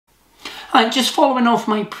And just following off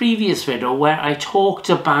my previous video where I talked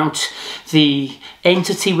about the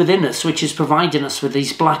entity within us which is providing us with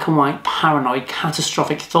these black and white paranoid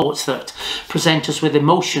catastrophic thoughts that present us with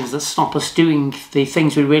emotions that stop us doing the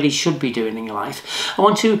things we really should be doing in life, I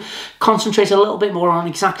want to concentrate a little bit more on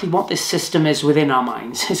exactly what this system is within our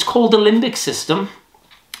minds. It's called the limbic system,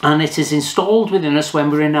 and it is installed within us when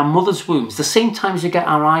we're in our mother's wombs, the same time as we get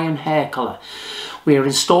our eye and hair colour. We are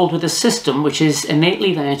installed with a system which is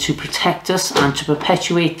innately there to protect us and to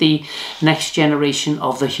perpetuate the next generation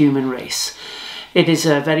of the human race. It is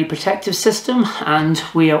a very protective system, and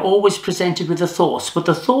we are always presented with the thoughts, but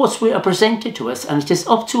the thoughts are presented to us and it is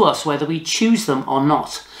up to us whether we choose them or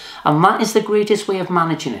not. And that is the greatest way of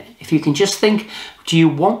managing it. If you can just think, do you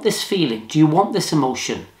want this feeling? Do you want this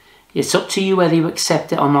emotion? It's up to you whether you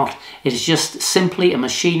accept it or not. It is just simply a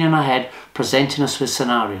machine in our head presenting us with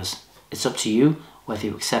scenarios. It's up to you whether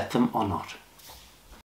you accept them or not.